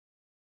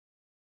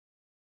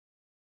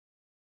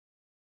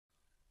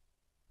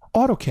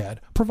AutoCAD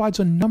provides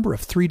a number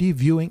of 3D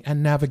viewing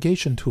and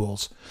navigation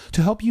tools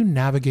to help you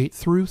navigate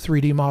through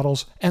 3D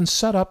models and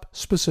set up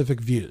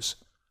specific views.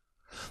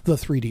 The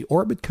 3D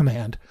Orbit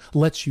command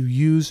lets you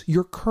use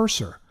your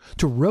cursor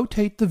to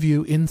rotate the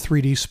view in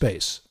 3D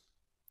space.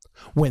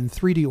 When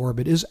 3D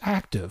Orbit is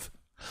active,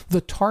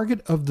 the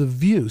target of the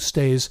view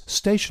stays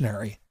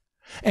stationary,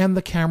 and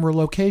the camera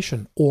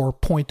location or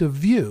point of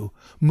view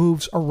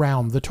moves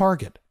around the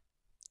target.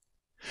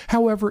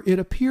 However, it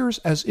appears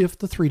as if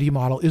the 3D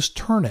model is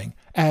turning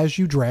as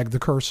you drag the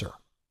cursor.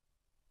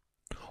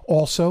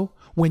 Also,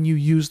 when you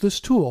use this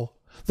tool,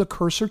 the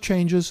cursor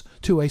changes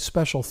to a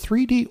special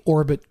 3D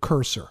Orbit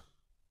cursor.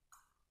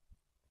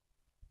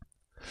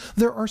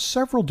 There are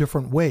several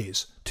different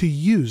ways to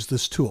use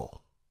this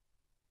tool.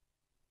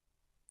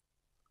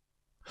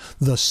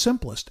 The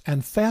simplest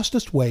and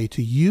fastest way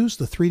to use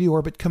the 3D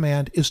Orbit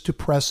command is to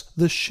press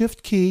the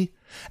Shift key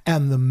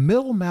and the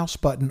middle mouse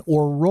button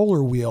or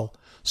roller wheel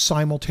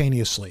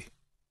simultaneously.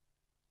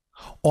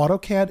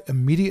 AutoCAD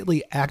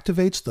immediately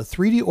activates the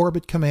 3D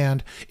Orbit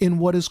command in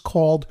what is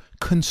called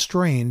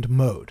Constrained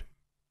Mode.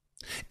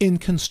 In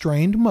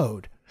Constrained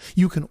Mode,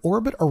 you can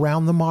orbit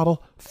around the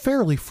model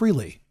fairly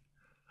freely,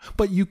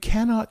 but you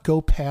cannot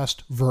go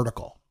past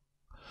vertical.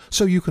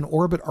 So you can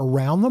orbit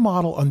around the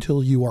model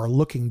until you are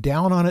looking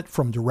down on it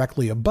from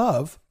directly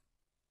above,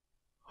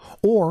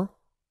 or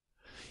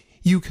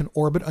you can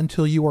orbit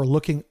until you are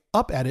looking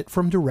up at it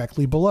from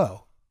directly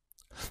below.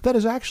 That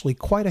is actually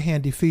quite a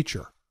handy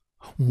feature.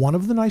 One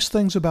of the nice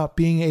things about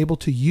being able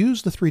to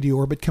use the 3D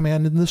Orbit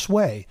command in this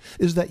way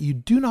is that you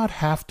do not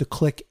have to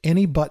click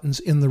any buttons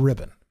in the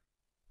ribbon.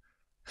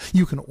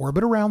 You can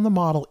orbit around the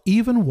model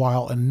even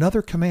while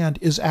another command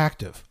is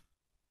active.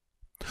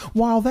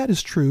 While that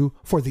is true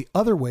for the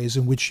other ways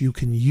in which you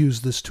can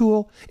use this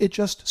tool, it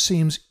just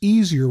seems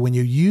easier when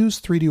you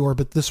use 3D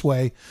Orbit this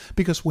way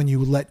because when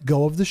you let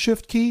go of the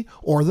Shift key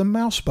or the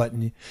mouse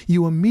button,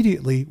 you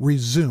immediately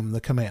resume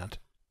the command.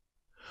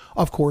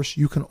 Of course,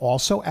 you can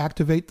also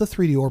activate the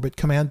 3D Orbit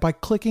command by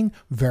clicking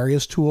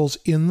various tools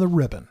in the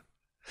ribbon,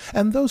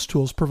 and those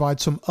tools provide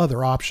some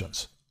other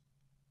options.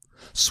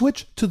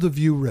 Switch to the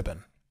View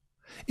ribbon.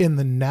 In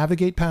the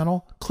Navigate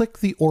panel, click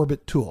the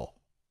Orbit tool.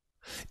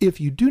 If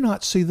you do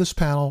not see this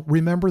panel,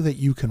 remember that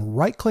you can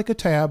right-click a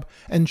tab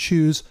and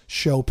choose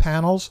Show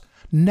Panels,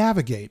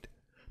 Navigate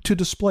to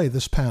display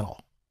this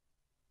panel.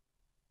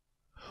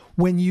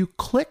 When you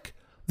click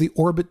the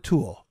Orbit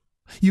tool,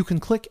 you can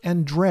click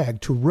and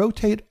drag to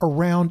rotate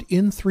around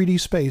in 3D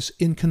space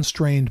in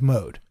Constrained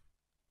Mode.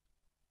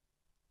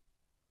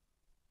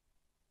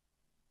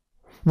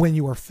 When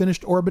you are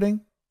finished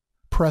orbiting,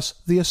 press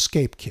the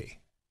Escape key.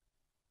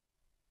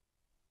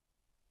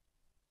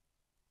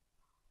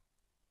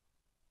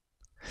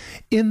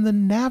 In the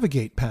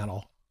Navigate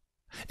panel,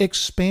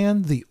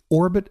 expand the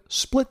Orbit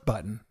Split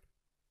button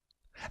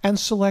and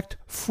select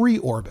Free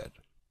Orbit.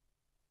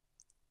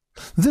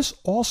 This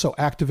also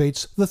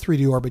activates the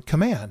 3D Orbit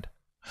command,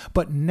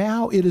 but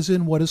now it is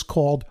in what is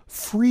called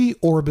Free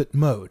Orbit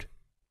mode.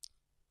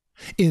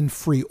 In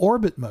Free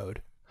Orbit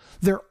mode,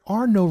 there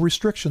are no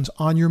restrictions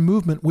on your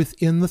movement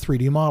within the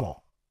 3D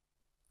model.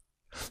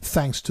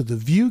 Thanks to the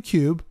view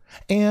cube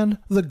and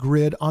the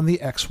grid on the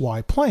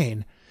XY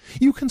plane,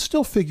 you can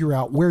still figure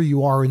out where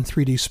you are in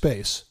 3D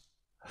space,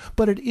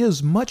 but it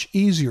is much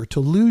easier to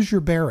lose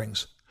your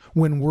bearings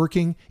when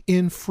working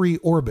in Free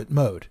Orbit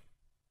mode.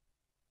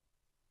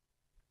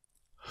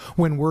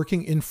 When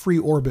working in Free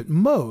Orbit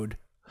mode,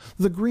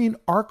 the green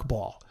arc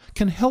ball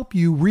can help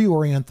you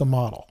reorient the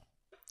model.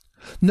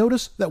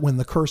 Notice that when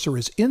the cursor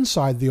is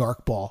inside the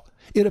arc ball,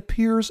 it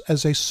appears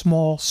as a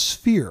small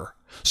sphere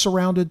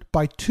surrounded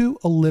by two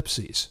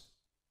ellipses.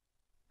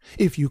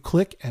 If you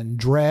click and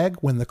drag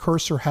when the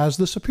cursor has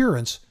this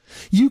appearance,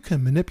 you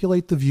can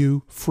manipulate the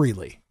view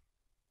freely.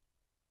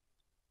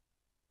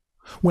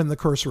 When the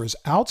cursor is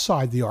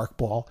outside the arc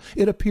ball,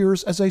 it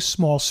appears as a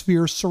small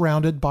sphere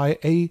surrounded by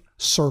a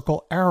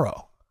circle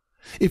arrow.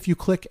 If you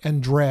click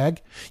and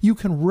drag, you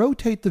can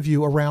rotate the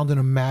view around an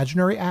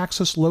imaginary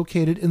axis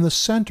located in the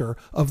center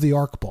of the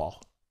arc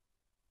ball.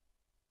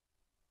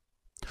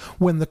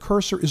 When the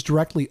cursor is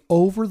directly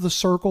over the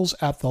circles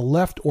at the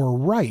left or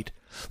right,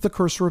 the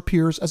cursor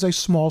appears as a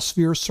small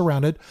sphere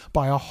surrounded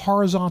by a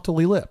horizontal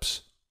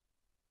ellipse.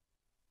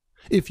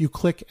 If you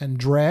click and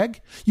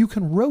drag, you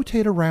can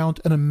rotate around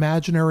an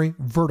imaginary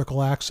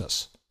vertical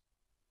axis.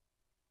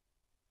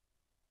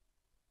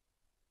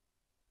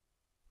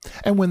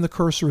 And when the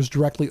cursor is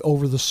directly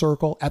over the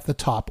circle at the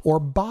top or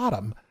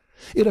bottom,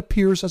 it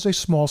appears as a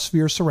small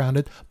sphere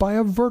surrounded by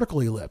a vertical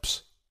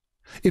ellipse.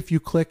 If you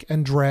click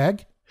and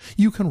drag,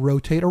 you can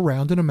rotate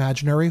around an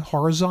imaginary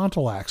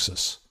horizontal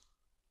axis.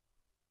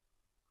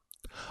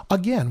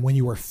 Again, when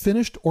you are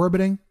finished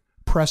orbiting,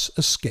 press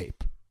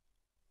Escape.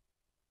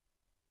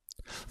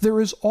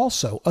 There is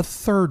also a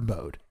third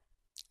mode.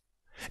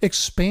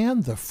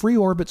 Expand the Free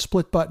Orbit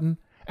Split button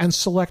and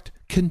select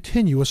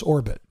Continuous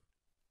Orbit.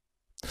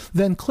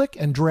 Then click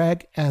and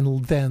drag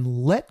and then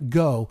let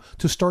go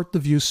to start the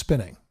view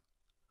spinning.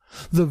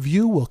 The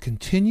view will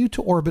continue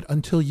to orbit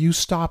until you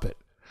stop it,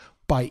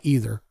 by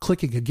either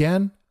clicking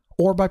again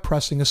or by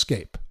pressing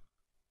Escape.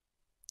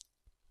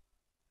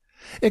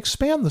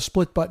 Expand the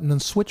split button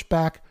and switch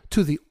back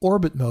to the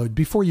Orbit mode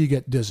before you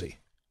get dizzy.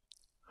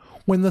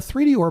 When the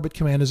 3D Orbit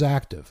command is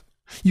active,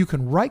 you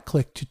can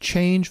right-click to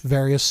change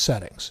various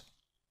settings.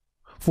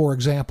 For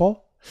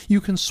example,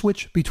 you can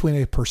switch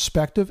between a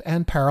perspective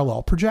and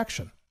parallel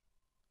projection.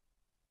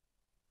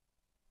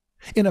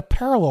 In a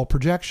parallel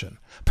projection,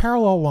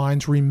 parallel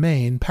lines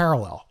remain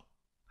parallel,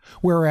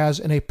 whereas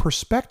in a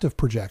perspective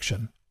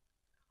projection,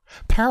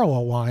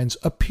 parallel lines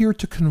appear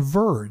to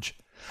converge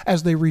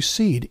as they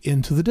recede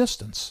into the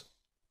distance.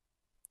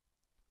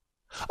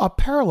 A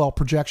parallel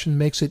projection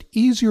makes it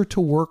easier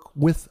to work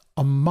with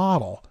a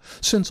model,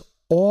 since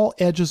all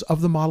edges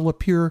of the model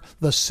appear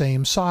the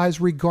same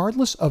size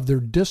regardless of their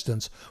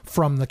distance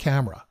from the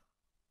camera.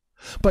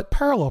 But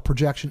parallel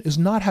projection is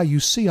not how you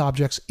see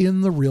objects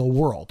in the real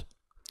world.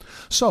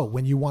 So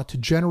when you want to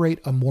generate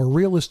a more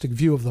realistic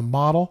view of the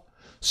model,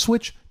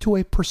 switch to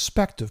a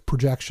perspective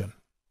projection.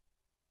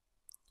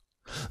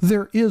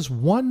 There is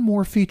one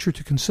more feature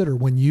to consider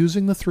when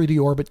using the 3D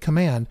Orbit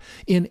command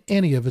in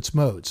any of its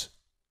modes.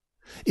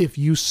 If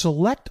you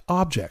select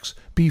objects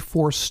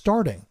before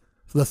starting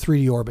the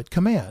 3D Orbit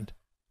command,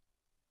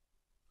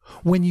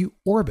 when you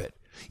orbit,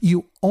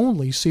 you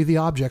only see the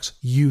objects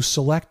you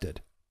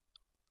selected.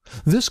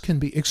 This can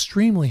be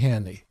extremely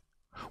handy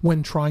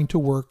when trying to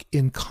work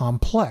in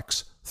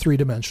complex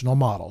three-dimensional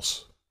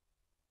models.